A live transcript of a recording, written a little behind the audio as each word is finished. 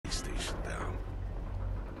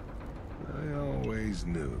always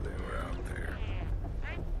knew they were out there.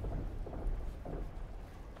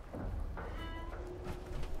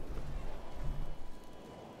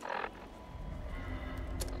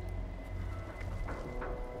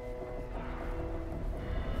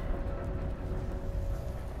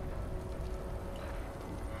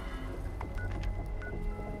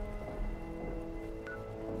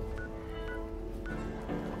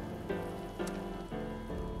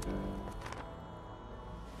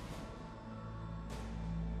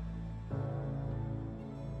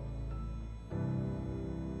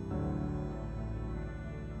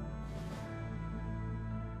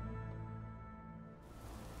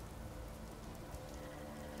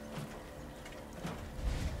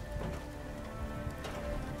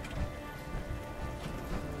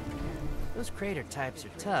 Those crater types are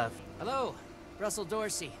tough. Hello, Russell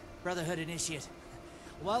Dorsey, Brotherhood Initiate.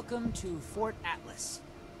 Welcome to Fort Atlas.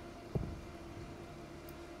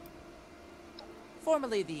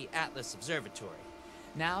 Formerly the Atlas Observatory,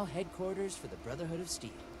 now headquarters for the Brotherhood of Steel.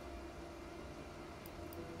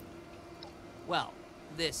 Well,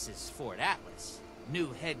 this is Fort Atlas,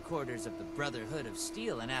 new headquarters of the Brotherhood of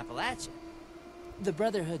Steel in Appalachia. The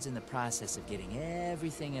Brotherhood's in the process of getting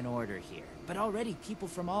everything in order here, but already people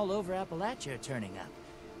from all over Appalachia are turning up.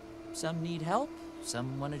 Some need help,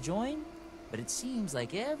 some want to join, but it seems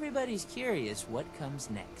like everybody's curious what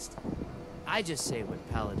comes next. I just say what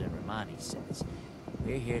Paladin Romani says.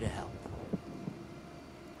 We're here to help.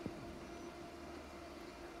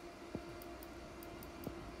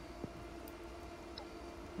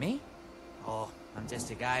 Me? Oh, I'm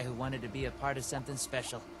just a guy who wanted to be a part of something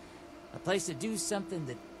special. A place to do something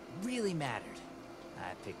that really mattered.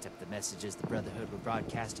 I picked up the messages the Brotherhood were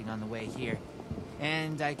broadcasting on the way here,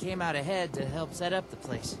 and I came out ahead to help set up the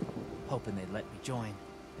place, hoping they'd let me join.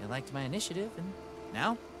 They liked my initiative, and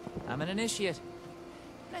now I'm an initiate.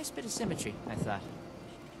 Nice bit of symmetry, I thought.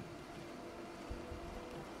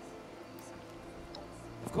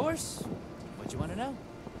 Of course. What you want to know?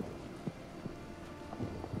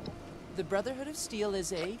 The Brotherhood of Steel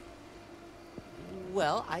is a...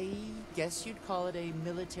 well, I guess you'd call it a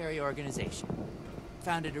military organization.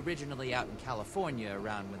 Founded originally out in California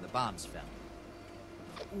around when the bombs fell.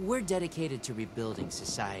 We're dedicated to rebuilding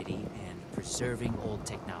society and preserving old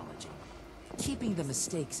technology. Keeping the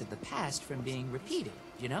mistakes of the past from being repeated,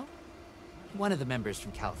 you know? One of the members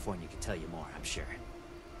from California could tell you more, I'm sure.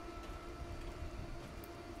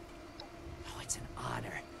 Oh, it's an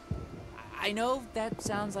honor. I know that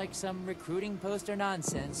sounds like some recruiting poster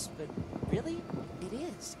nonsense, but really, it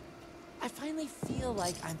is. I finally feel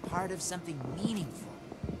like I'm part of something meaningful.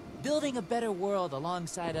 Building a better world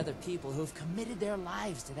alongside other people who've committed their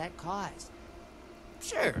lives to that cause.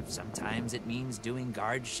 Sure, sometimes it means doing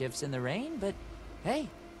guard shifts in the rain, but hey,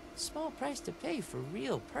 small price to pay for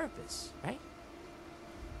real purpose, right?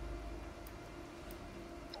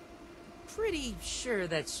 Pretty sure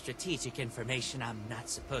that's strategic information I'm not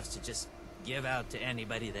supposed to just give out to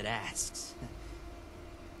anybody that asks.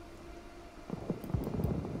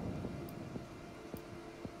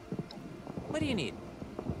 What do you need?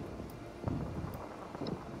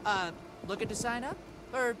 Looking to sign up?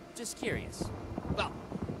 Or just curious? Well,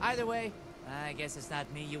 either way, I guess it's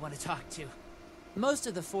not me you want to talk to. Most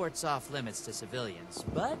of the fort's off limits to civilians,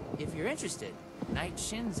 but if you're interested, Knight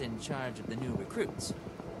Shin's in charge of the new recruits.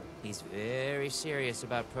 He's very serious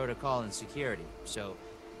about protocol and security, so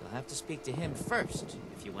you'll have to speak to him first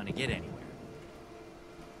if you want to get anywhere.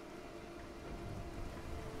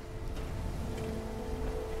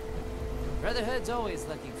 Brotherhood's always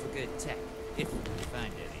looking for good tech, if we can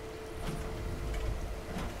find any.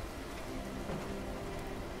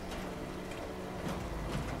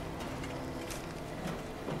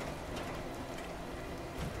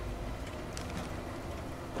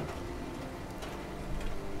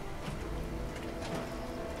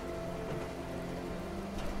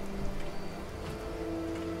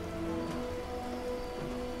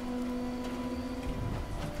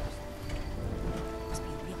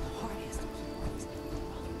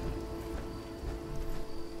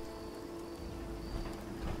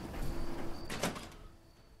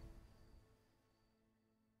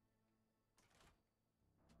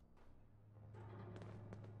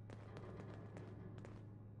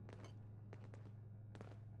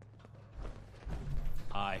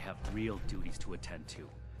 I have real duties to attend to.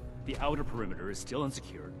 The outer perimeter is still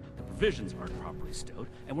unsecured, the provisions aren't properly stowed,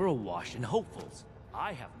 and we're awash in hopefuls.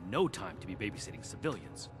 I have no time to be babysitting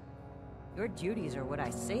civilians. Your duties are what I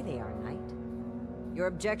say they are, Knight. Your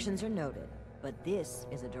objections are noted, but this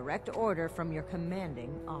is a direct order from your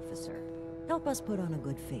commanding officer. Help us put on a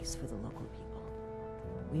good face for the local people.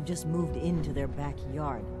 We've just moved into their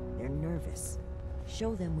backyard. They're nervous.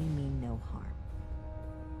 Show them we mean no harm.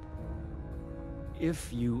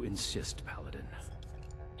 If you insist, Paladin.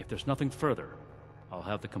 If there's nothing further, I'll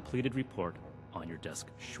have the completed report on your desk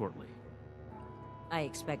shortly. I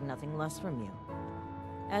expect nothing less from you.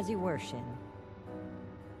 As you were, Shin.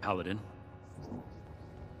 Paladin.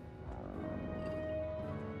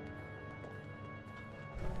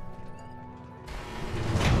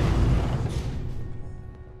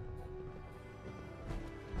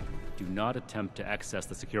 Do not attempt to access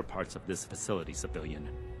the secure parts of this facility, civilian.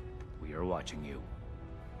 We are watching you.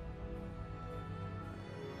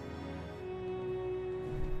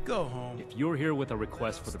 Go home. If you're here with a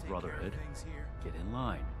request for the Brotherhood, get in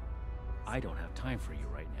line. I don't have time for you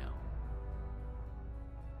right now.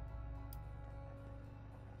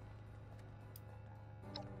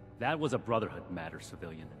 That was a Brotherhood matter,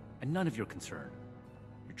 civilian, and none of your concern.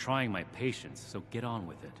 You're trying my patience, so get on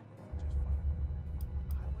with it.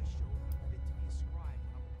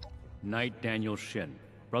 Knight Daniel Shin,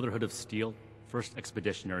 Brotherhood of Steel, 1st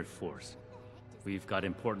Expeditionary Force. We've got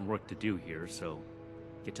important work to do here, so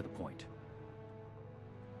get to the point.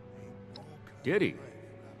 Did he?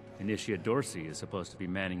 Initiate Dorsey is supposed to be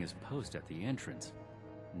manning his post at the entrance,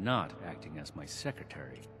 not acting as my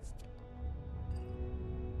secretary.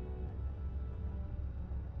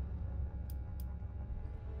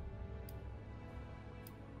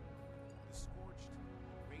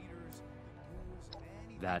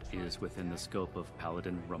 That is within the scope of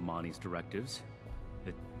Paladin Romani's directives.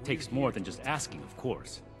 It takes more than just asking, of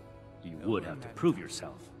course. You would have to prove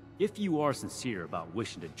yourself. If you are sincere about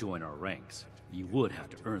wishing to join our ranks, you would have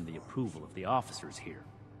to earn the approval of the officers here,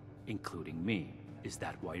 including me. Is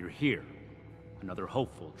that why you're here? Another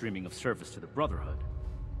hopeful dreaming of service to the Brotherhood?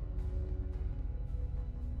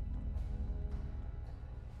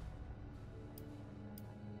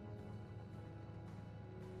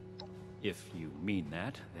 If you mean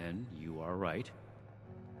that, then you are right.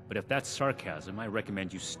 But if that's sarcasm, I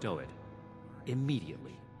recommend you stow it.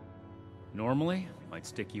 Immediately. Normally, I'd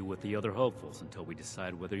stick you with the other hopefuls until we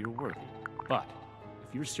decide whether you're worthy. But,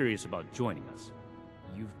 if you're serious about joining us,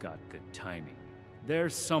 you've got good timing.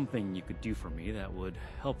 There's something you could do for me that would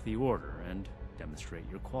help the Order and demonstrate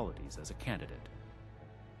your qualities as a candidate.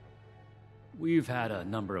 We've had a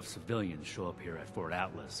number of civilians show up here at Fort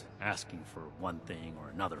Atlas, asking for one thing or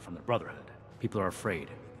another from the Brotherhood. People are afraid,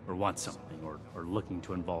 or want something, or looking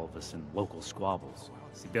to involve us in local squabbles.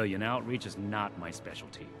 Civilian outreach is not my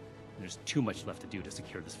specialty. There's too much left to do to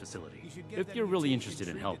secure this facility. If you're really interested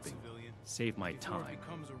in helping, save my time.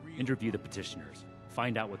 Interview the petitioners,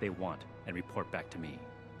 find out what they want, and report back to me.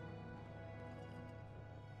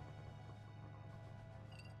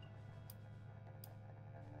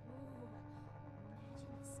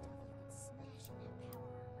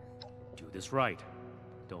 Do this right.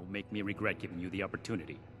 Don't make me regret giving you the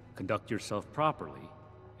opportunity. Conduct yourself properly,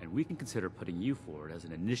 and we can consider putting you forward as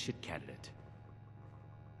an initiate candidate.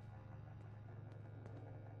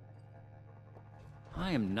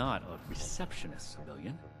 I am not a receptionist,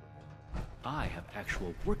 civilian. I have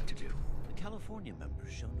actual work to do. The California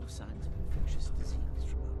members show no signs of infectious disease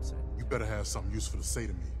from outside. You better have something useful to say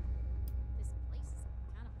to me. This place is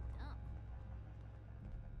kind of dumb.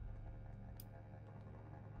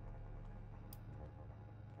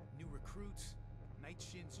 New recruits, Night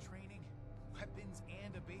Shin's training, weapons,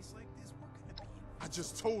 and a base like this, we're gonna be... I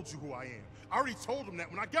just told you who I am. I already told them that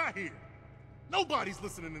when I got here. Nobody's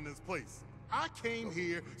listening in this place. I came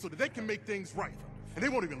here so that they can make things right, and they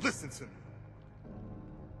won't even listen to me.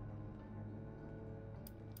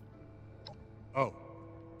 Oh,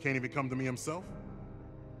 can't even come to me himself?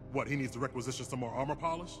 What, he needs to requisition some more armor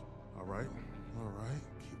polish? All right,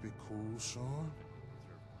 keep it cool, Sean.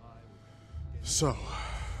 So,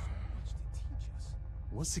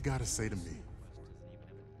 what's he gotta say to me?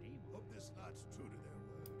 Hope this knot's true to their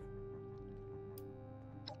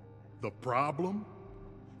word. The problem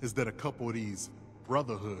is that a couple of these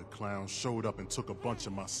Brotherhood clowns showed up and took a bunch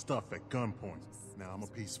of my stuff at gunpoint. Now, I'm a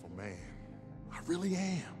peaceful man. I really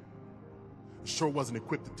am. Sure wasn't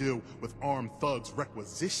equipped to deal with armed thugs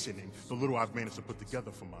requisitioning the little I've managed to put together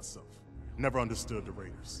for myself. Never understood the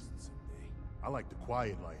Raiders. I like the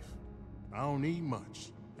quiet life. I don't need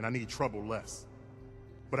much, and I need trouble less.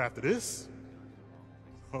 But after this,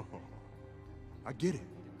 oh, I get it.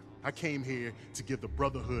 I came here to give the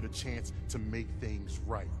Brotherhood a chance to make things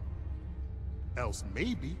right. Else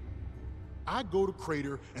maybe I go to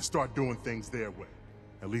Crater and start doing things their way.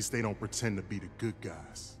 At least they don't pretend to be the good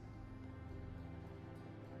guys.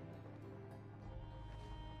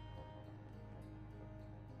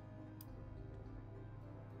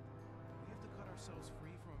 We have to cut ourselves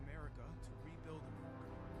free from America to rebuild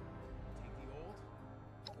America. Take the old,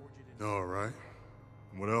 All right.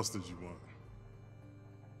 What else did you want?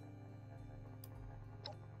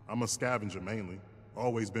 I'm a scavenger mainly.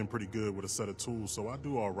 Always been pretty good with a set of tools, so I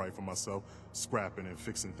do all right for myself, scrapping and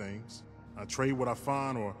fixing things. I trade what I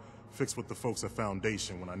find or fix with the folks at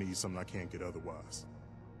Foundation when I need something I can't get otherwise.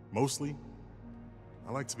 Mostly,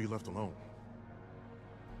 I like to be left alone.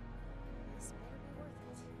 This better be worth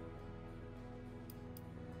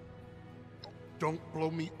it. Don't blow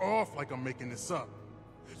me off like I'm making this up.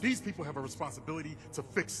 These people have a responsibility to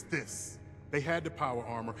fix this. They had the power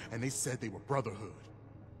armor, and they said they were Brotherhood.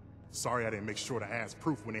 Sorry I didn't make sure to ask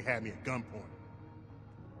proof when they had me at gunpoint.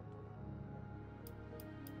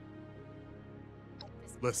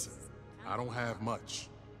 Listen, I don't have much,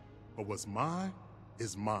 but what's mine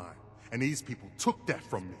is mine, and these people took that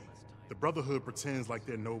from me. The Brotherhood pretends like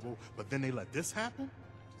they're noble, but then they let this happen?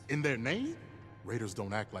 In their name? Raiders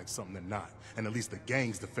don't act like something they're not, and at least the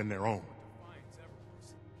gangs defend their own.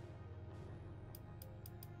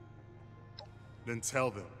 Then tell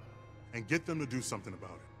them, and get them to do something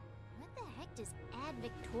about it. What the heck does ad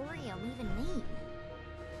Victorium even mean?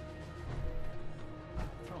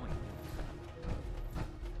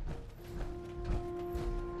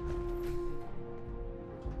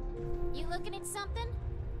 You looking at something?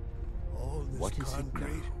 All this What is it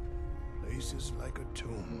concrete, now? places like a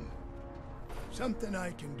tomb. Something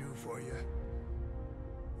I can do for you.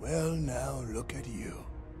 Well, now look at you.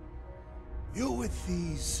 You with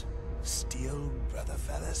these steel brother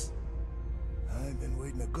fellas? I've been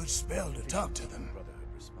waiting a good spell to talk to them.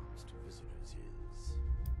 Brotherhood response to visitors is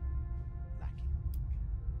lacking.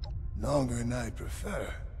 Longer than I'd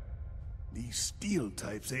prefer. These steel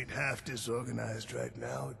types ain't half disorganized right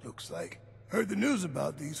now, it looks like. Heard the news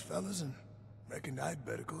about these fellas and reckoned I'd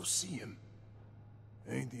better go see 'em.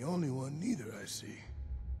 Ain't the only one neither, I see.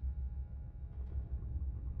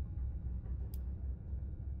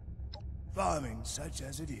 Farming such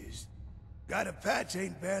as it is. Got a patch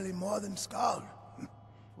ain't barely more than scald.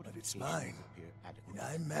 But it's mine, and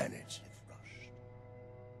I manage.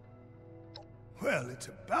 Well, it's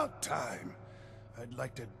about time. I'd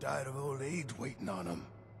like to die of old age waiting on 'em.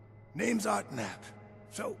 Name's Art Knapp.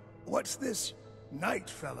 So, what's this knight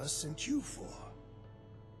fella sent you for?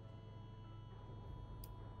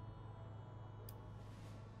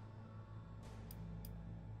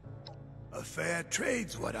 A fair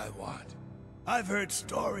trade's what I want. I've heard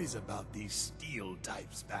stories about these steel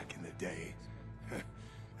types back in the day.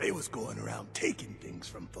 They was going around taking things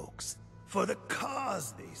from folks. For the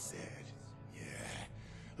cause, they said. Yeah,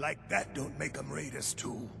 like that don't make 'em raiders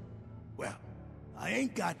too. Well, I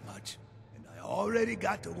ain't got much, and I already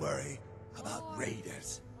got to worry about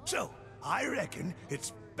raiders. So, I reckon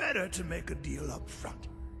it's better to make a deal up front.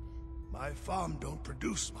 My farm don't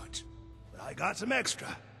produce much, but I got some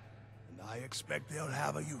extra, and I expect they'll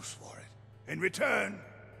have a use for it. In return,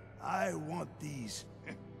 I want these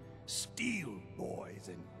steel boys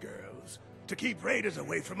and girls to keep raiders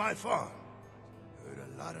away from my farm. Heard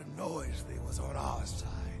a lot of noise they was on our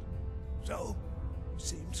side. So,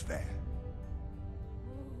 seems fair.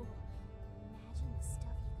 Ooh. Imagine the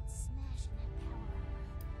stuff you could smash in that power armor.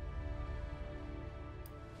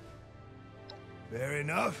 Fair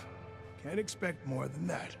enough. Can't expect more than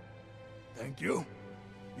that. Thank you.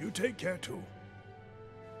 You take care too.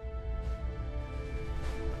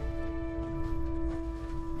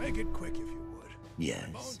 Make it quick if you would.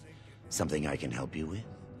 Yes. Something I can help you with?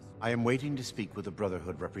 I am waiting to speak with a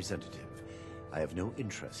Brotherhood representative. I have no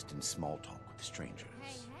interest in small talk with strangers.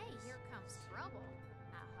 Hey, hey, here comes trouble.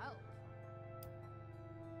 I hope.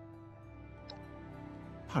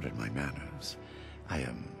 Pardon my manners. I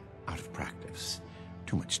am out of practice.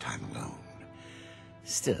 Too much time alone.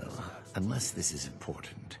 Still, unless this is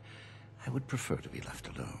important, I would prefer to be left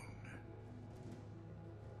alone.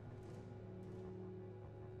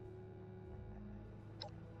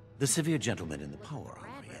 The severe gentleman in the power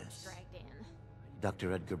armor, yes. Dragged in.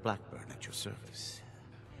 Dr. Edgar Blackburn at your service.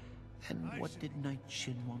 And what did Knight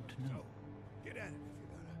Shin want to know? Get at it if you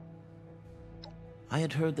gotta. I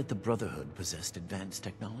had heard that the Brotherhood possessed advanced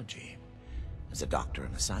technology. As a doctor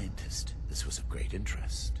and a scientist, this was of great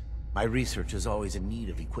interest. My research is always in need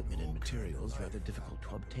of equipment and materials rather difficult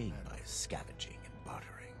to obtain by scavenging and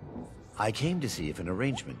bartering. I came to see if an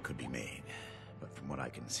arrangement could be made, but from what I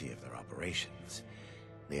can see of their operations,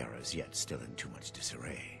 they are as yet still in too much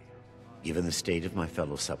disarray. Given the state of my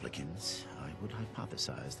fellow supplicants, I would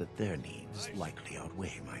hypothesize that their needs likely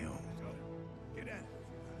outweigh my own. Get at it.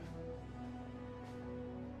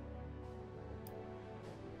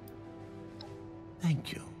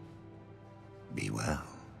 Thank you. Be well.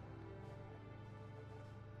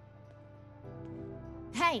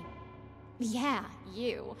 Hey! Yeah,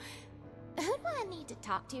 you. I need to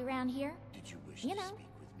talk to around here? Did you wish You to know, speak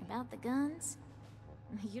with me? about the guns?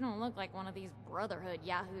 You don't look like one of these Brotherhood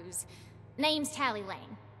yahoos. Name's Tally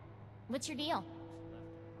Lane. What's your deal?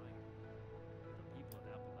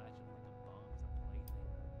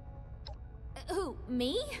 Who,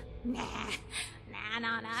 me? Nah.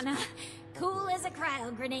 Nah. Cool as a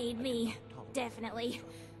cryo grenade, me. Definitely.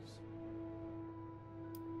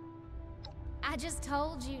 I just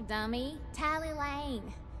told you, dummy. Tally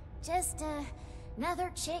Lane. Just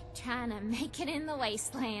another chick trying to make it in the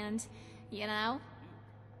Wasteland. You know?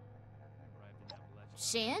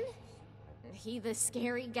 Shin? He the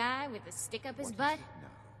scary guy with the stick up his butt?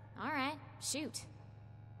 Alright, shoot.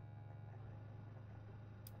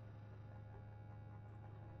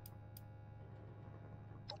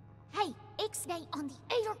 Hey, Ixnay on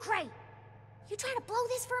the Ader crate! You trying to blow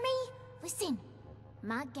this for me? Listen,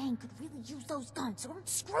 my gang could really use those guns, so don't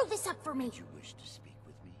screw this up for me. Did you wish to speak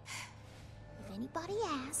with me? If anybody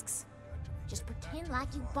asks, just pretend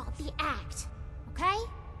like you bought the act, okay?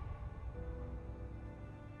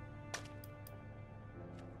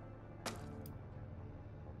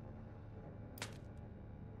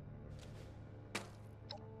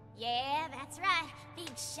 Yeah, that's right.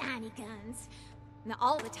 Big shiny guns. Now,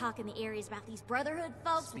 all the talk in the area is about these Brotherhood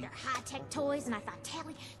folks with their high-tech toys, and I thought,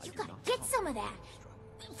 Tally, you gotta get some of that.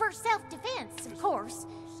 For self-defense, of course.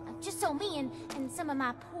 Just so me and some of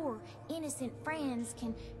my poor, innocent friends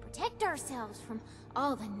can protect ourselves from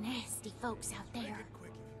all the nasty folks out there. Make it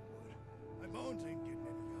quick if you would. My bones ain't getting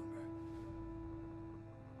any younger.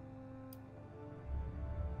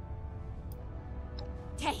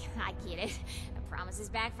 Hey, I get it. The promises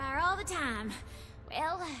backfire all the time.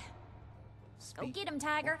 Well, go Speak get him,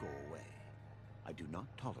 Tiger. or go away. I do not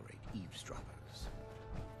tolerate eavesdroppers.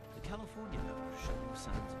 The California members show no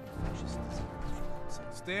signs of infectious disease.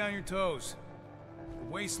 Stay on your toes. The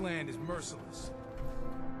Wasteland is merciless.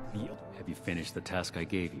 Have you finished the task I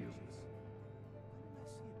gave you?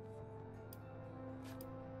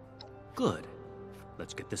 Good.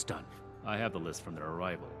 Let's get this done. I have the list from their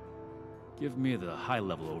arrival. Give me the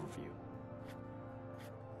high-level overview.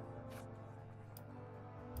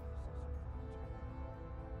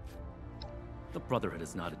 The Brotherhood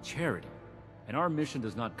is not a charity, and our mission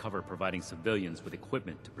does not cover providing civilians with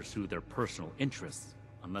equipment to pursue their personal interests,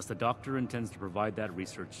 unless the Doctor intends to provide that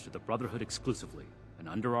research to the Brotherhood exclusively, and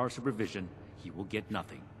under our supervision, he will get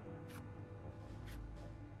nothing.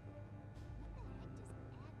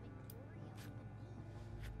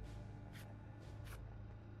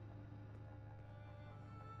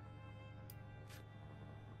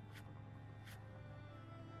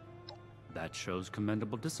 That shows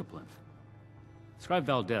commendable discipline. Scribe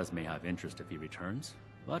Valdez may have interest if he returns,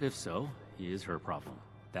 but if so, he is her problem.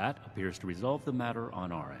 That appears to resolve the matter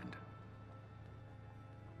on our end.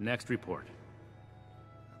 Next report.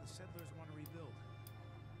 The settlers want to rebuild.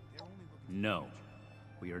 They're only looking No,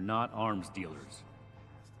 we are not arms dealers.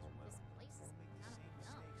 This place is kind of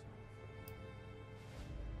dumb.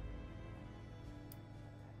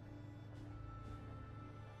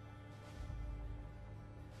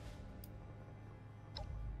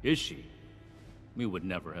 Is she? We would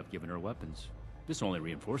never have given her weapons. This only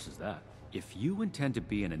reinforces that. If you intend to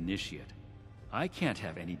be an initiate, I can't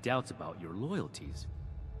have any doubts about your loyalties.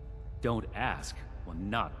 Don't ask will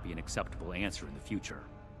not be an acceptable answer in the future.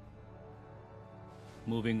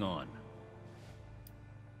 Moving on.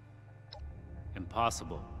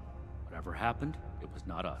 Impossible. Whatever happened, it was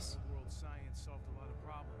not us. world science solved a lot of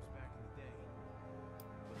problems back in the day.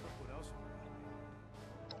 But look what else we're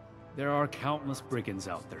doing. There are countless brigands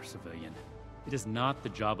out there, civilian. It is not the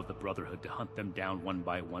job of the Brotherhood to hunt them down one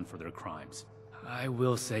by one for their crimes. I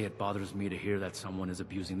will say it bothers me to hear that someone is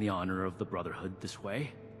abusing the honor of the Brotherhood this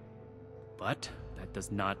way. But that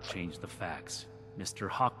does not change the facts. Mr.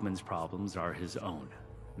 Hockman's problems are his own,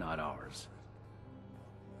 not ours.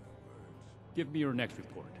 Give me your next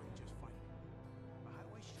report. Just fight. But how do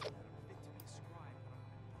I show that I'm fit to be a scribe when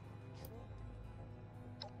I'm on patrol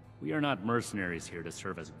day? We are not mercenaries here to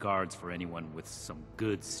serve as guards for anyone with some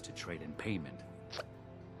goods to trade in payment.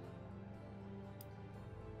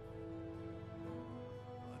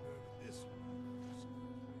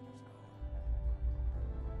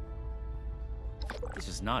 This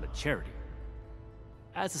is not a charity.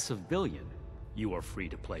 As a civilian, you are free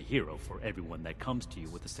to play hero for everyone that comes to you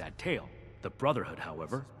with a sad tale. The Brotherhood,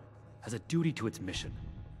 however, has a duty to its mission,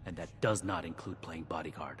 and that does not include playing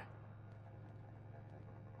bodyguard.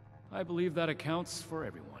 I believe that accounts for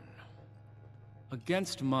everyone.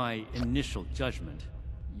 Against my initial judgment,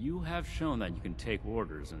 you have shown that you can take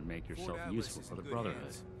orders and make yourself useful for the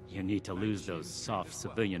Brotherhood. You need to lose those soft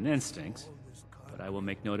civilian instincts, but but I will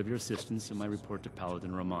make note of your assistance in my report to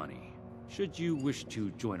Paladin Romani. Should you wish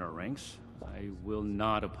to join our ranks, I will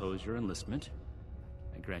not oppose your enlistment.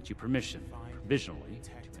 I grant you permission, provisionally,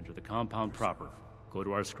 to enter the compound proper. Go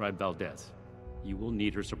to our scribe Valdez. You will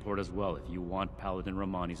need her support as well if you want Paladin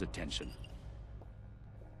Romani's attention.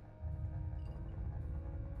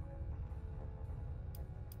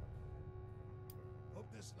 Hope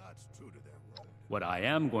this lot's true to their word. What I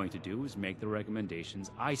am going to do is make the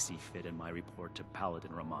recommendations I see fit in my report to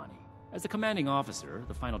Paladin Romani. As the commanding officer,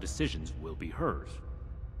 the final decisions will be hers.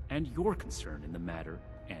 And your concern in the matter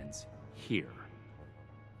ends here.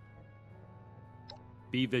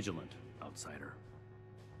 Be vigilant, outsider.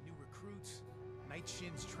 New recruits, night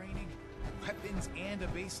shins training, weapons, and a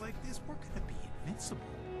base like this, we're gonna be invincible.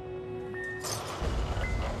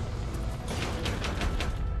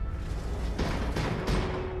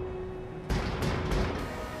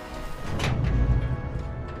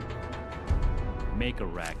 Make a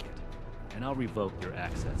racket, and I'll revoke your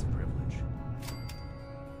access privilege.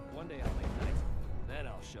 One day I'll make night. Then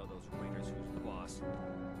I'll show those raiders who's the boss.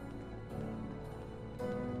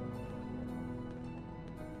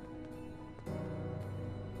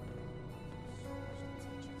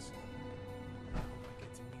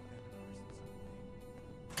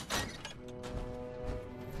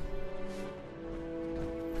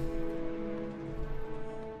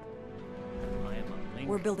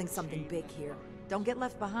 We're building something big here. Don't get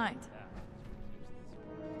left behind.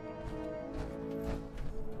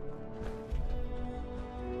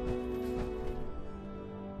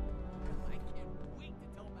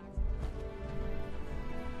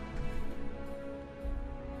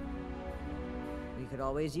 We could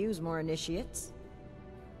always use more initiates.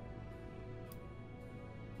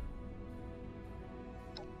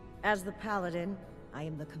 As the Paladin, I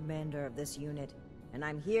am the commander of this unit, and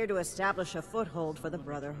I'm here to establish a foothold for the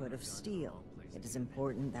Brotherhood of Steel. It is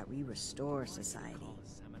important that we restore society.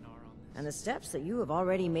 And the steps that you have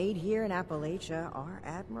already made here in Appalachia are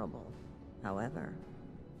admirable. However,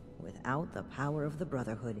 without the power of the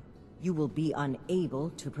Brotherhood, you will be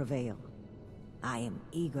unable to prevail. I am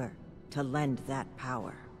eager to lend that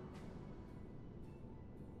power.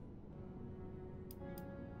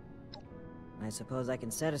 I suppose I can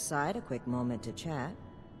set aside a quick moment to chat.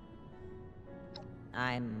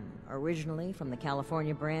 I'm originally from the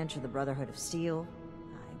California branch of the Brotherhood of Steel.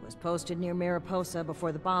 I was posted near Mariposa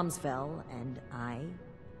before the bombs fell, and I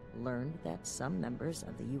learned that some members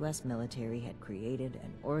of the US military had created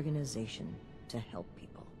an organization to help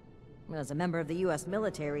people. As a member of the US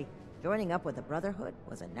military, joining up with the Brotherhood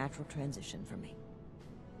was a natural transition for me.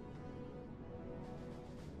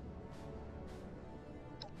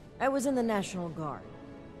 I was in the National Guard.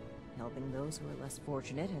 Helping those who are less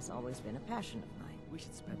fortunate has always been a passion of mine.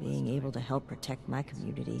 Being able to help protect my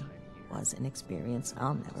community was an experience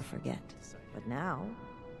I'll never forget. But now,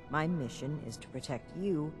 my mission is to protect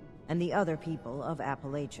you and the other people of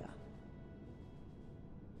Appalachia.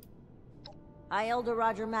 High Elder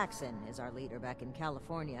Roger Maxson is our leader back in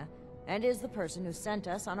California, and is the person who sent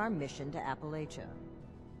us on our mission to Appalachia.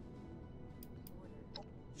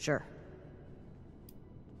 Sure.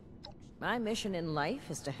 My mission in life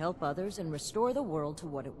is to help others and restore the world to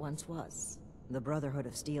what it once was. The Brotherhood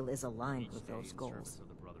of Steel is aligned with those goals.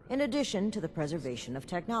 In addition to the preservation of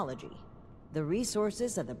technology, the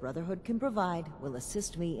resources that the Brotherhood can provide will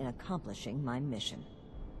assist me in accomplishing my mission.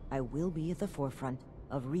 I will be at the forefront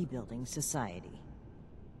of rebuilding society.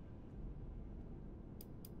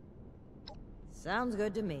 Sounds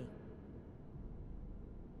good to me.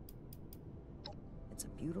 It's a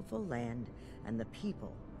beautiful land, and the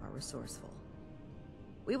people are resourceful.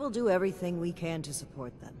 We will do everything we can to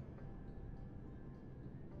support them.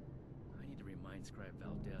 I need to remind Scribe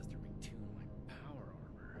Valdez to retune my power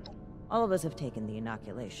armor. All of us have taken the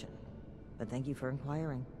inoculation, but thank you for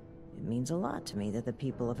inquiring. It means a lot to me that the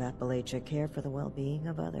people of Appalachia care for the well-being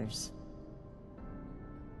of others.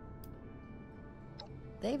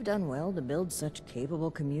 They've done well to build such capable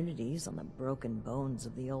communities on the broken bones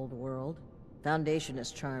of the old world. Foundation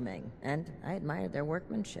is charming, and I admire their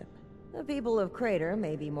workmanship. The people of Crater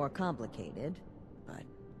may be more complicated, but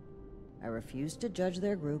I refuse to judge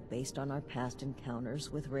their group based on our past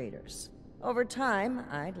encounters with raiders. Over time,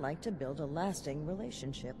 I'd like to build a lasting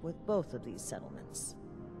relationship with both of these settlements.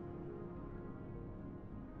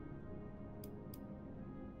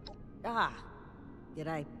 Ah! Did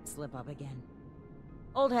I slip up again?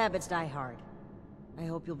 Old habits die hard. I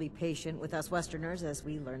hope you'll be patient with us Westerners as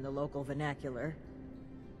we learn the local vernacular.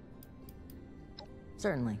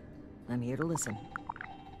 Certainly. I'm here to listen.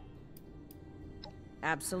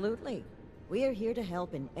 Absolutely. We are here to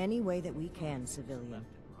help in any way that we can, civilian. Left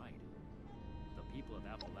and right. The people of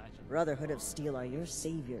Appalachia. Brotherhood of Steel are your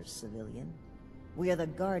saviors, civilian. We are the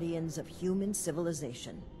guardians of human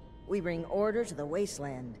civilization. We bring order to the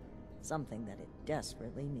Wasteland, something that it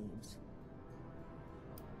desperately needs.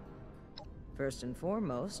 First and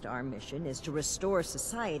foremost, our mission is to restore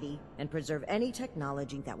society and preserve any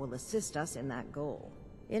technology that will assist us in that goal.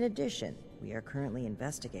 In addition, we are currently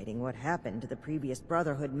investigating what happened to the previous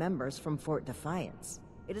Brotherhood members from Fort Defiance.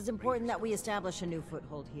 It is important that we establish a new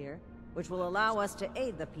foothold here, which will allow us to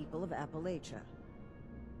aid the people of Appalachia.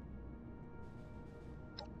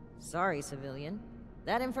 Sorry, civilian.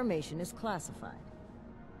 That information is classified.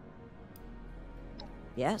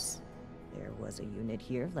 Yes, there was a unit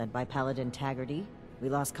here led by Paladin Taggarty. We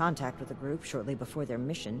lost contact with the group shortly before their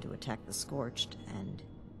mission to attack the Scorched, and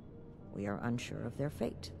we are unsure of their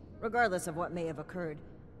fate. Regardless of what may have occurred,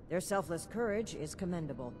 their selfless courage is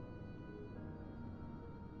commendable.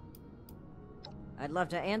 I'd love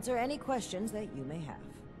to answer any questions that you may have.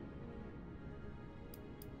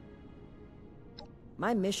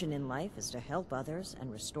 My mission in life is to help others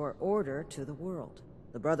and restore order to the world.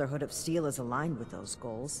 The Brotherhood of Steel is aligned with those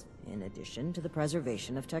goals, in addition to the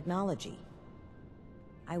preservation of technology.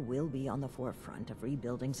 I will be on the forefront of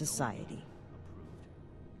rebuilding society.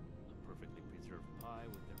 A perfectly preserved pie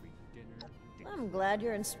with every dinner. I'm glad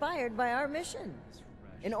you're inspired by our mission.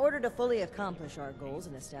 In order to fully accomplish our goals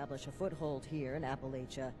and establish a foothold here in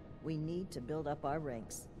Appalachia, we need to build up our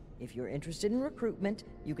ranks. If you're interested in recruitment,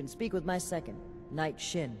 you can speak with my second, Knight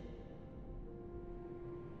Shin.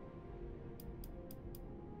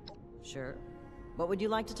 Sure. What would you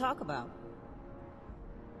like to talk about?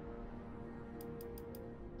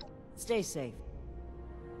 Stay safe.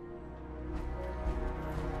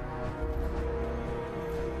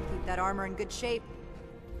 Keep that armor in good shape.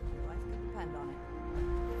 Your life could depend on it.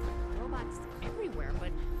 Robots everywhere,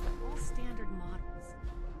 but all standard models.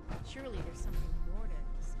 Surely there's something more to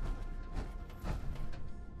discover.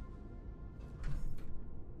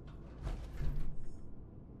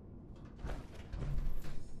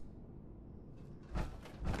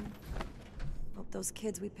 Hope those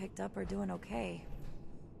kids we picked up are doing okay.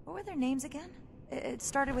 What were their names again? It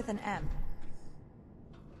started with an M.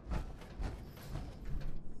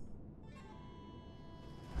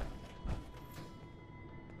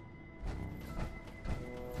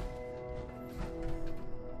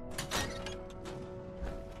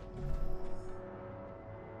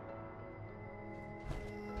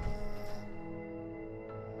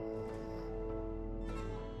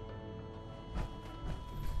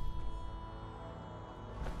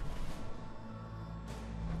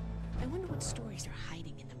 I wonder what stories are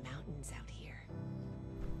hiding in the mountains out here.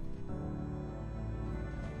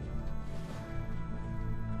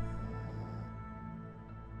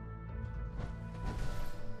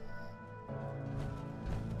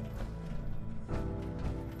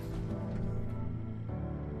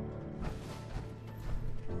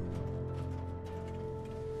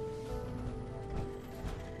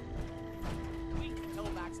 Tell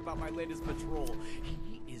Max about my latest patrol.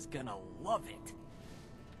 He is gonna love it.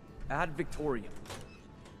 Add Victorian.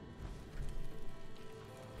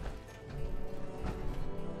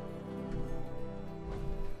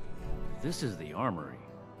 This is the armory.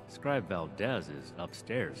 Scribe Valdez is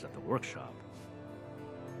upstairs at the workshop.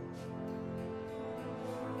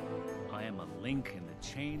 I am a link in the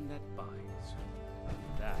chain that binds.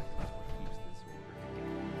 That is what keeps this order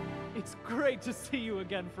together. It's great to see you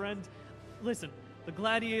again, friend. Listen, the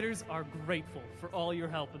Gladiators are grateful for all your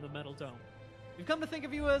help in the Metal Dome. We've come to think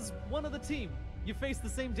of you as one of the team. You face the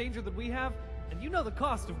same danger that we have, and you know the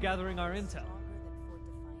cost of gathering our intel.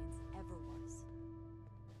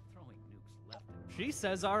 Throwing nukes left and She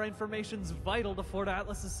says our information's vital to Fort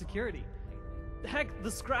Atlas's security. Heck,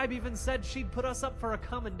 the scribe even said she'd put us up for a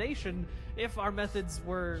commendation if our methods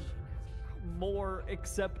were more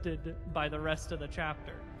accepted by the rest of the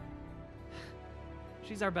chapter.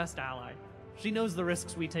 She's our best ally. She knows the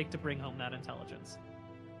risks we take to bring home that intelligence.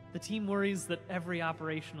 The team worries that every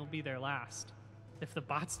operation will be their last. If the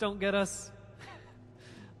bots don't get us,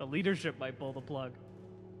 the leadership might pull the plug.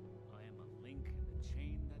 I am a link in the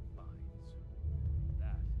chain that binds.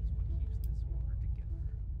 That is what keeps this order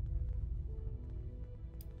together.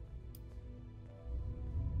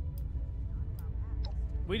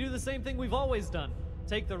 We do the same thing we've always done.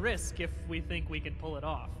 Take the risk if we think we can pull it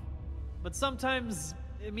off. But sometimes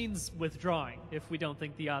it means withdrawing if we don't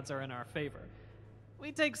think the odds are in our favor.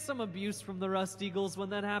 We take some abuse from the Rust Eagles when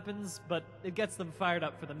that happens, but it gets them fired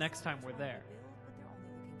up for the next time we're there.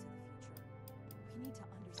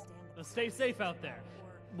 So stay safe out there.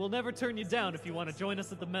 We'll never turn you down if you want to join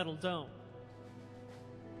us at the Metal Dome.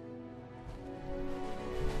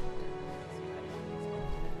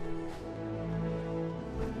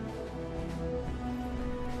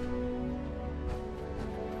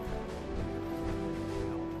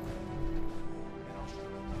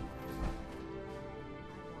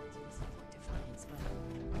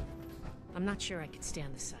 I'm not sure I could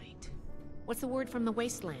stand the sight. What's the word from the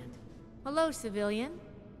Wasteland? Hello, civilian.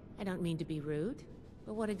 I don't mean to be rude,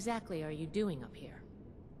 but what exactly are you doing up here?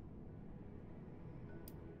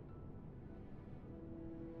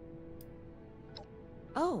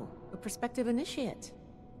 Oh, a prospective initiate.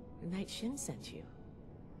 The Night Shin sent you.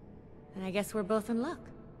 And I guess we're both in luck.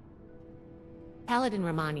 Paladin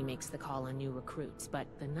Romani makes the call on new recruits, but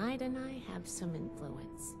the Knight and I have some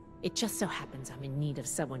influence. It just so happens I'm in need of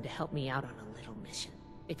someone to help me out on a little mission.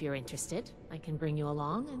 If you're interested, I can bring you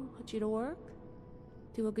along and put you to work.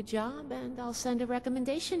 Do a good job, and I'll send a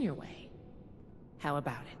recommendation your way. How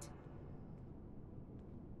about it?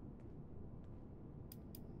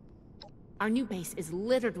 Our new base is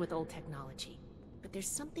littered with old technology, but there's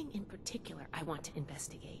something in particular I want to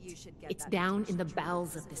investigate. It's down in the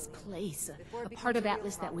bowels of this place, a part of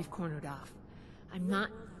Atlas that we've cornered off. I'm not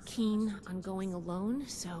keen on going alone,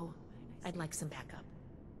 so I'd like some backup.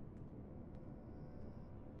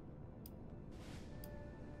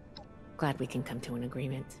 Glad we can come to an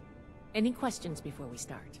agreement. Any questions before we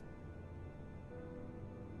start?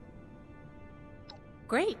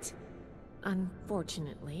 Great!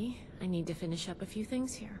 Unfortunately, I need to finish up a few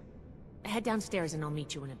things here. Head downstairs and I'll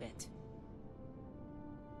meet you in a bit.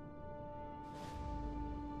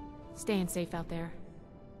 Staying safe out there.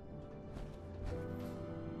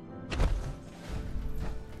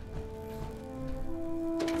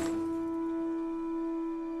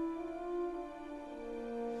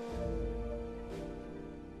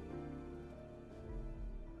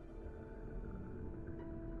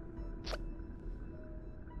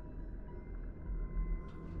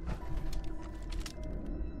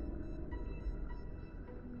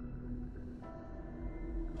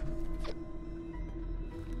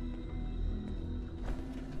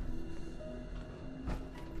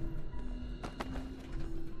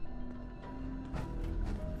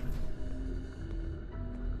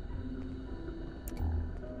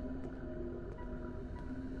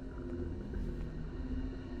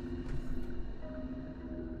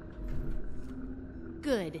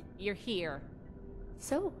 Good, you're here.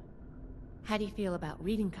 So, how do you feel about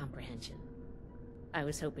reading comprehension? I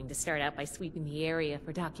was hoping to start out by sweeping the area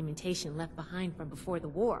for documentation left behind from before the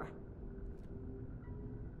war.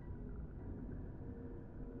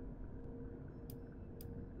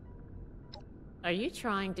 Are you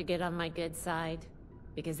trying to get on my good side?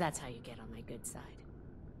 Because that's how you get on my good side.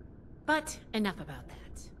 But enough about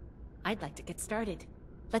that. I'd like to get started.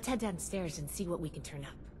 Let's head downstairs and see what we can turn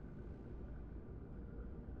up.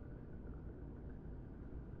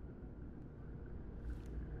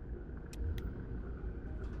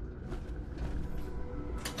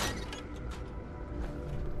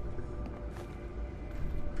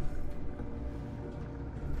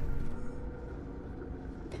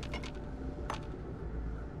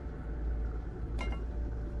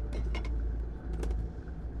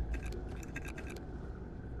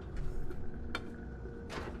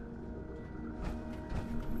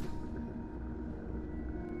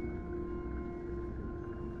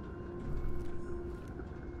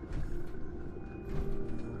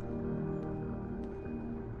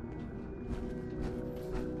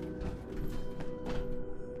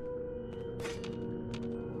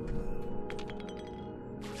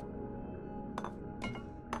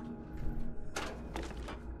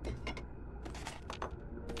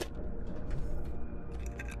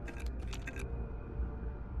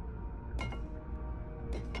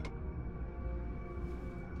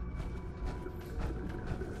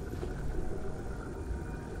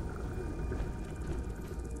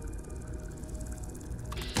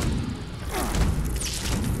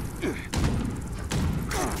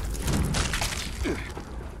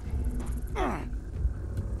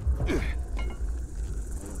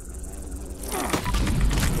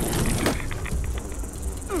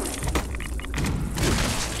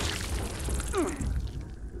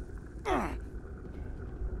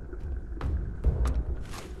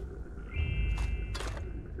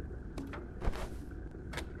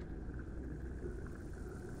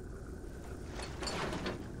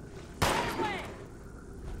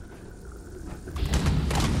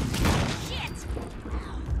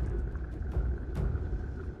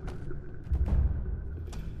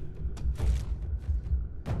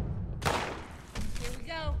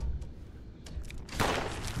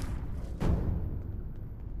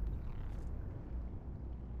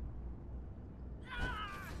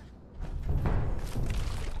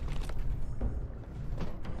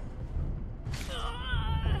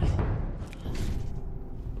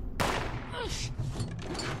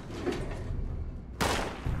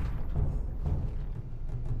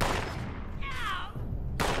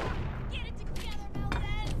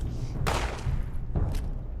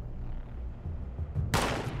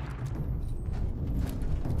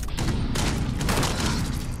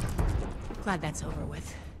 glad that's over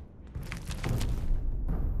with.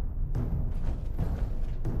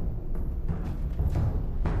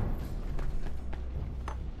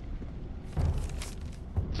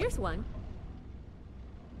 Here's one.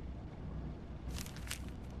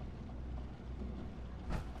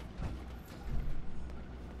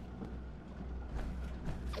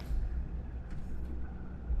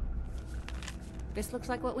 This looks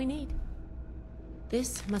like what we need.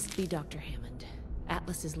 This must be Dr. Hammond,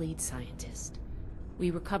 Atlas's lead scientist.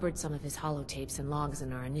 We recovered some of his holotapes and logs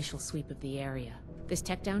in our initial sweep of the area. This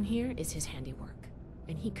tech down here is his handiwork,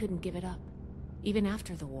 and he couldn't give it up. Even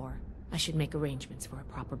after the war, I should make arrangements for a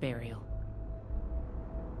proper burial.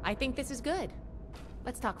 I think this is good.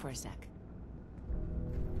 Let's talk for a sec.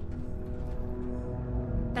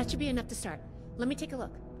 That should be enough to start. Let me take a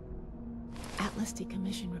look. Atlas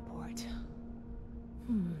decommission report.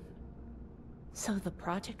 So the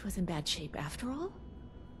project was in bad shape after all?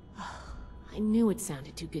 I knew it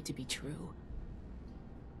sounded too good to be true.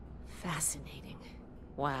 Fascinating.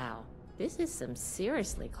 Wow. This is some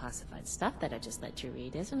seriously classified stuff that I just let you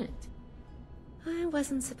read, isn't it? I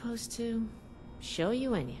wasn't supposed to show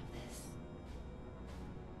you any of this.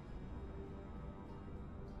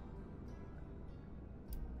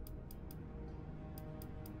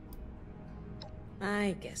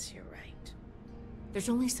 I guess you're right. There's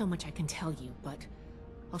only so much I can tell you, but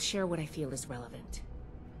I'll share what I feel is relevant.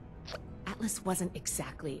 Atlas wasn't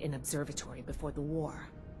exactly an observatory before the war.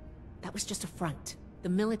 That was just a front. The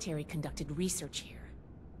military conducted research here.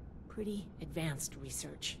 Pretty advanced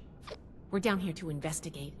research. We're down here to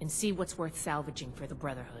investigate and see what's worth salvaging for the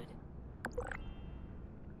Brotherhood.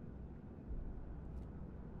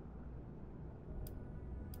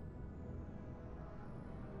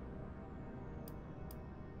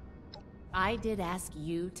 I did ask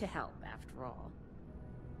you to help, after all.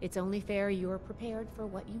 It's only fair you're prepared for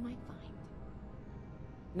what you might find.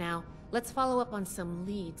 Now, let's follow up on some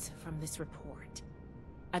leads from this report.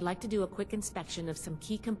 I'd like to do a quick inspection of some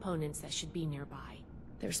key components that should be nearby.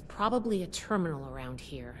 There's probably a terminal around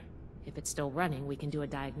here. If it's still running, we can do a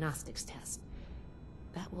diagnostics test.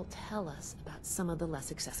 That will tell us about some of the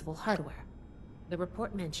less accessible hardware. The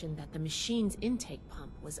report mentioned that the machine's intake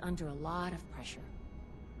pump was under a lot of pressure.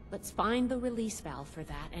 Let's find the release valve for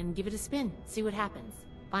that and give it a spin, see what happens.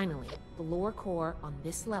 Finally, the lower core on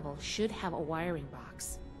this level should have a wiring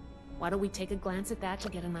box. Why don't we take a glance at that to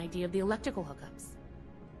get an idea of the electrical hookups?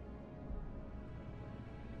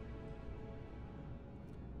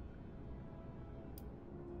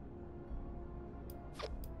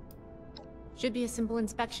 Should be a simple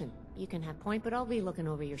inspection. You can have point, but I'll be looking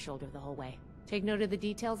over your shoulder the whole way. Take note of the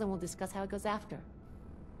details and we'll discuss how it goes after.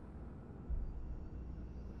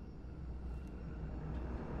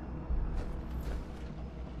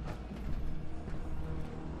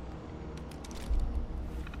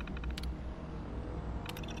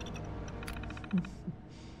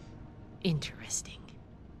 Interesting.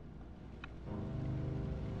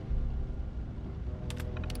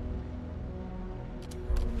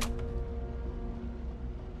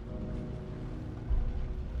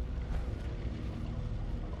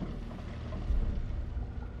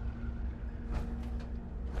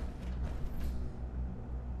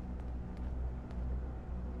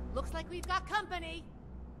 Looks like we've got company.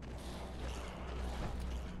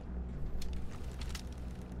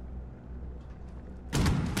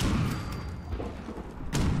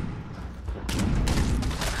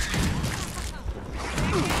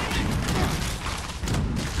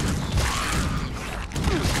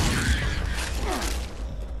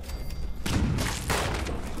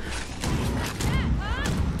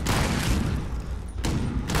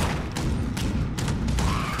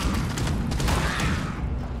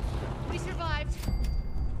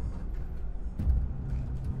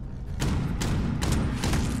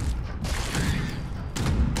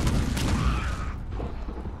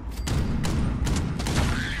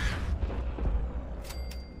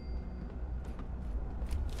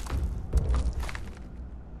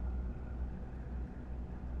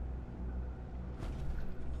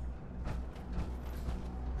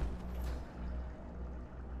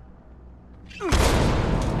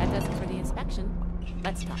 That does it for the inspection.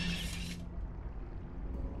 Let's talk.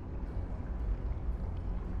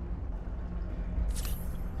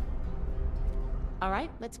 All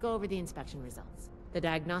right, let's go over the inspection results. The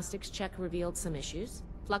diagnostics check revealed some issues.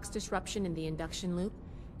 Flux disruption in the induction loop,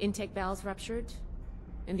 intake valves ruptured,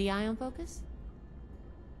 and the ion focus?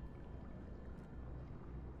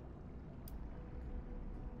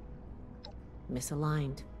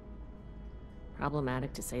 Misaligned.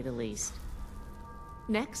 Problematic to say the least.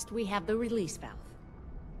 Next, we have the release valve.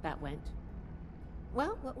 That went...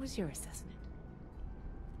 Well, what was your assessment?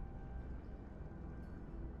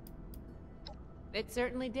 It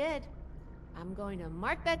certainly did. I'm going to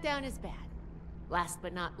mark that down as bad. Last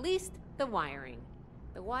but not least, the wiring.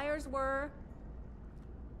 The wires were...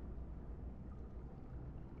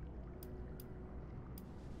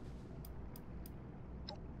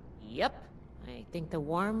 Yep. I think the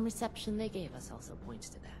warm reception they gave us also points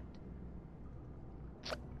to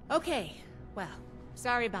that. Okay, well,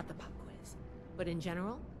 sorry about the pop quiz. But in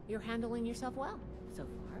general, you're handling yourself well so far.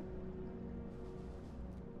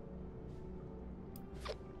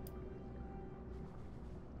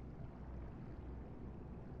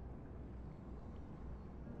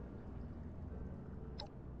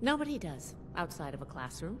 Nobody does, outside of a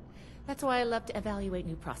classroom. That's why I love to evaluate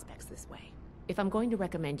new prospects this way. If I'm going to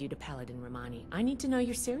recommend you to Paladin Romani, I need to know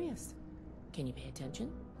you're serious. Can you pay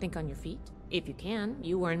attention? Think on your feet? If you can,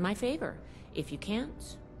 you earn my favor. If you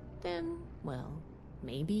can't, then, well,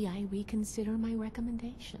 maybe I reconsider my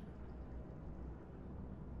recommendation.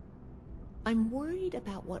 I'm worried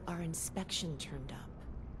about what our inspection turned up.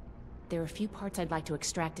 There are a few parts I'd like to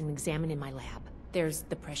extract and examine in my lab. There's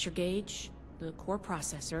the pressure gauge, the core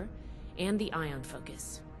processor, and the ion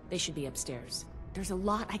focus. They should be upstairs. There's a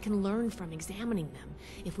lot I can learn from examining them,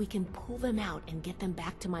 if we can pull them out and get them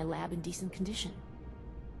back to my lab in decent condition.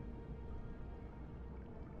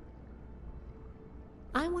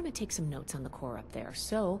 I want to take some notes on the core up there,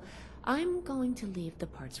 so I'm going to leave the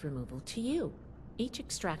parts removal to you. Each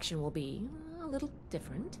extraction will be a little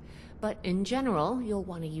different, but in general, you'll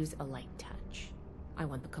want to use a light touch. I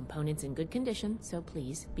want the components in good condition, so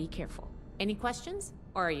please be careful. Any questions,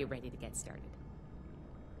 or are you ready to get started?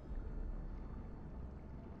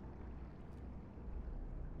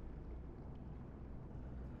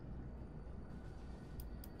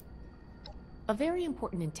 A very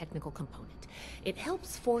important and technical component. It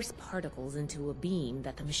helps force particles into a beam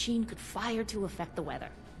that the machine could fire to affect the weather.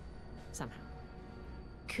 Somehow.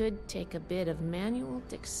 Could take a bit of manual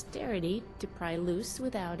dexterity to pry loose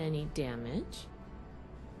without any damage.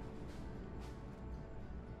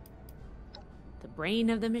 The brain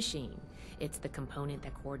of the machine. It's the component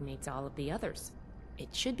that coordinates all of the others.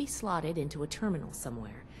 It should be slotted into a terminal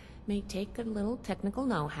somewhere. May take a little technical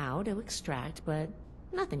know-how to extract, but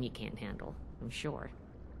nothing you can't handle, I'm sure.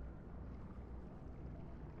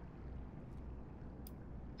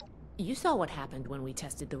 You saw what happened when we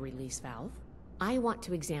tested the release valve. I want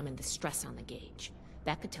to examine the stress on the gauge.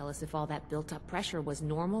 That could tell us if all that built-up pressure was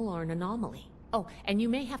normal or an anomaly. Oh, and you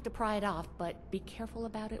may have to pry it off, but be careful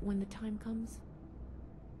about it when the time comes.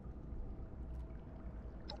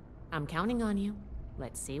 I'm counting on you.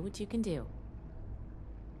 Let's see what you can do.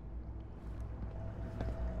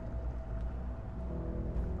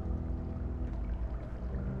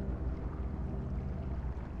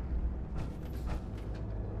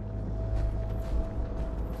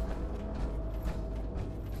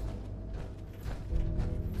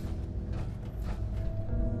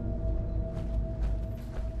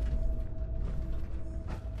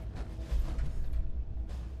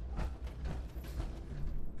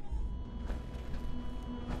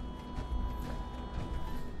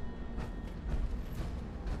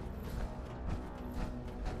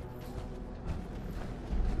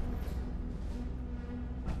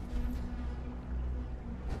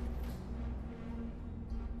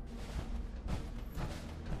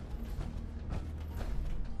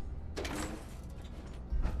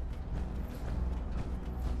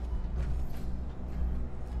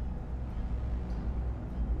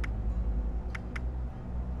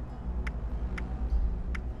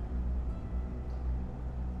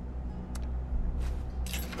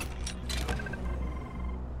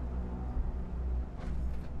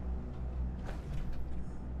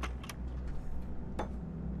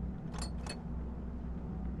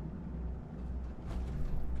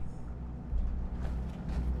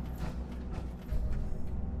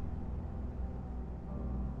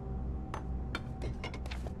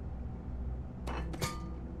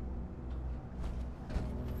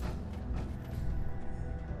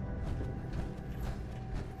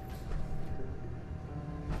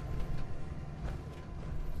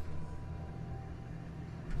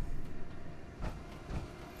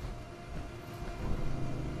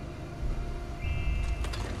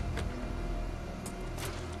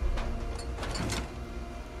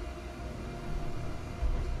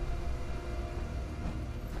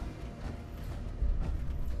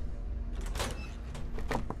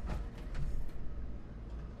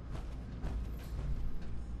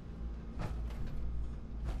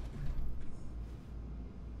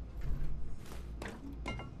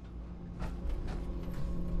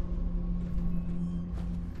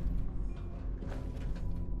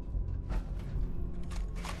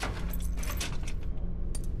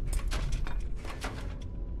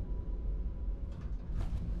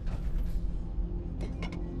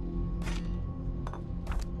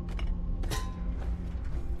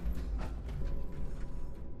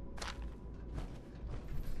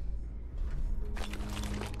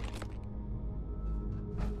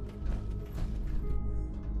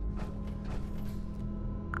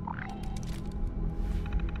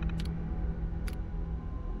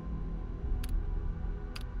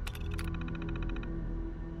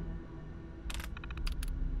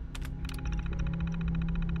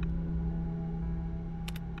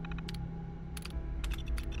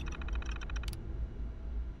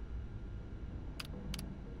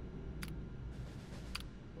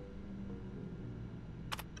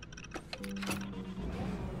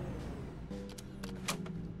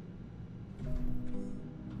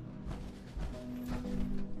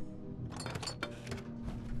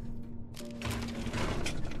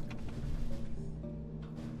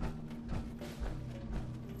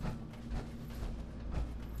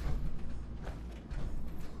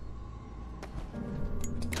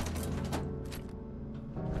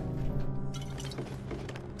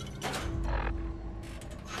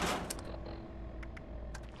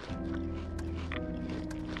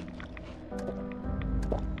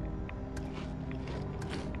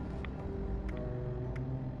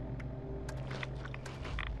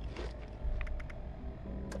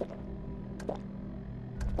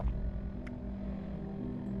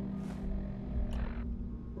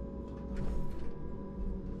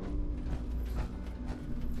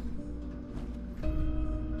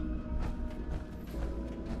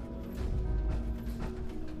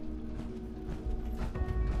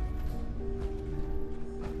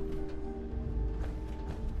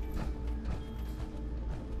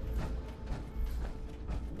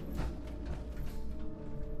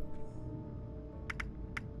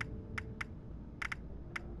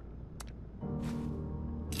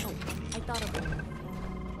 Thought of it.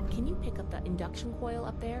 Can you pick up the induction coil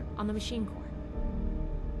up there on the machine core?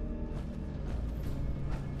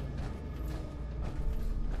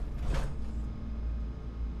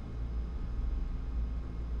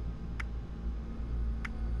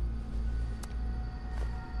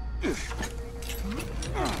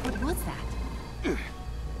 What was that?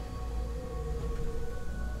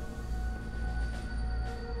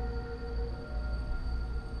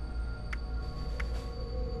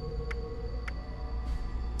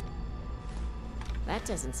 That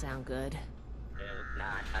doesn't sound good. Do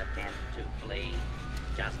not attempt to flee.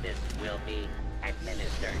 Justice will be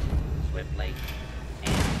administered swiftly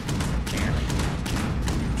and fairly.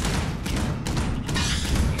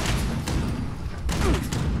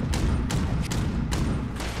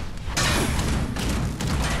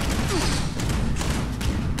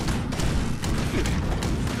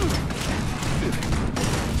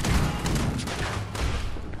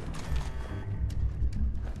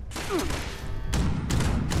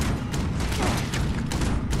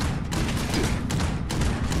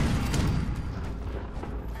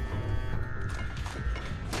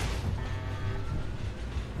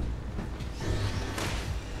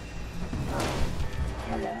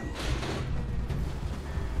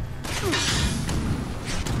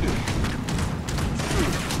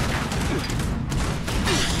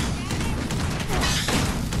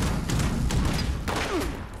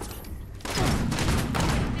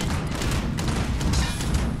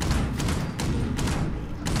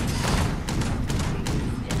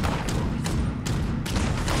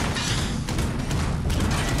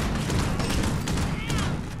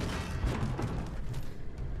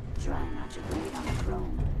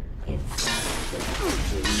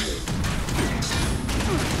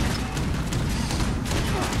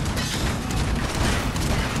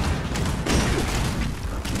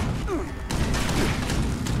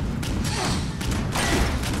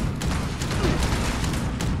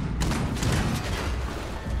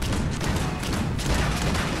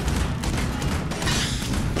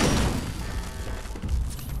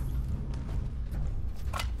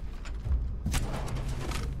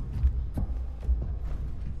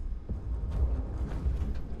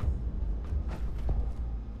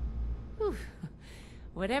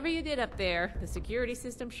 Whatever you did up there, the security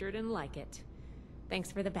system sure didn't like it.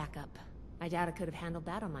 Thanks for the backup. I doubt I could have handled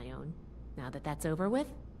that on my own. Now that that's over with,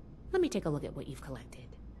 let me take a look at what you've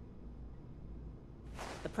collected.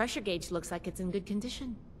 The pressure gauge looks like it's in good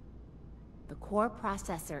condition. The core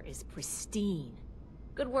processor is pristine.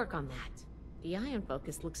 Good work on that. The ion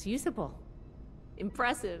focus looks usable.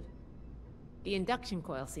 Impressive. The induction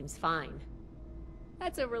coil seems fine.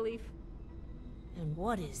 That's a relief. And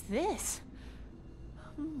what is this?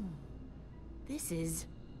 Is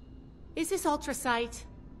this ultrasight?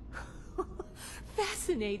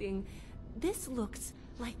 Fascinating. This looks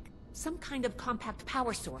like some kind of compact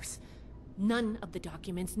power source. None of the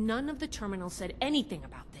documents, none of the terminals said anything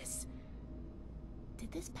about this.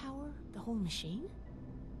 Did this power the whole machine?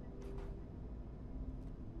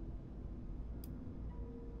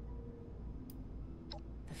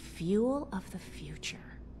 The fuel of the future.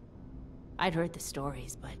 I'd heard the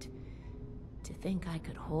stories, but to think I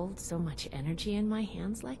could hold so much energy in my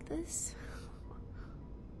hands like this?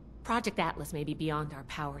 Project Atlas may be beyond our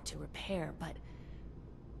power to repair, but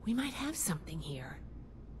we might have something here.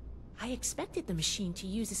 I expected the machine to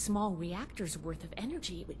use a small reactor's worth of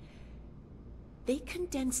energy. They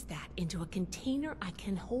condensed that into a container I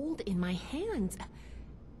can hold in my hands.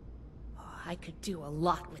 I could do a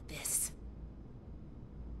lot with this.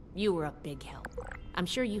 You were a big help. I'm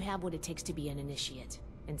sure you have what it takes to be an initiate.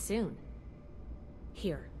 And soon.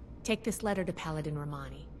 Here, take this letter to Paladin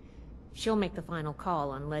Romani. She'll make the final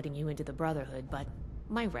call on letting you into the Brotherhood, but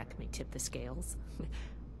my wreck may tip the scales.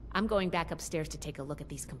 I'm going back upstairs to take a look at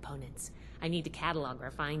these components. I need to catalog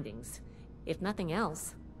our findings. If nothing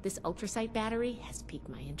else, this ultrasight battery has piqued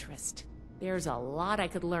my interest. There's a lot I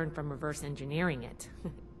could learn from reverse engineering it.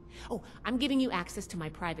 Oh, I'm giving you access to my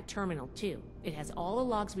private terminal, too. It has all the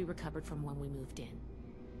logs we recovered from when we moved in.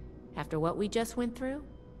 After what we just went through,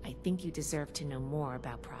 I think you deserve to know more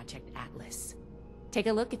about Project Atlas. Take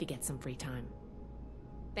a look if you get some free time.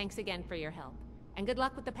 Thanks again for your help, and good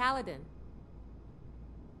luck with the Paladin.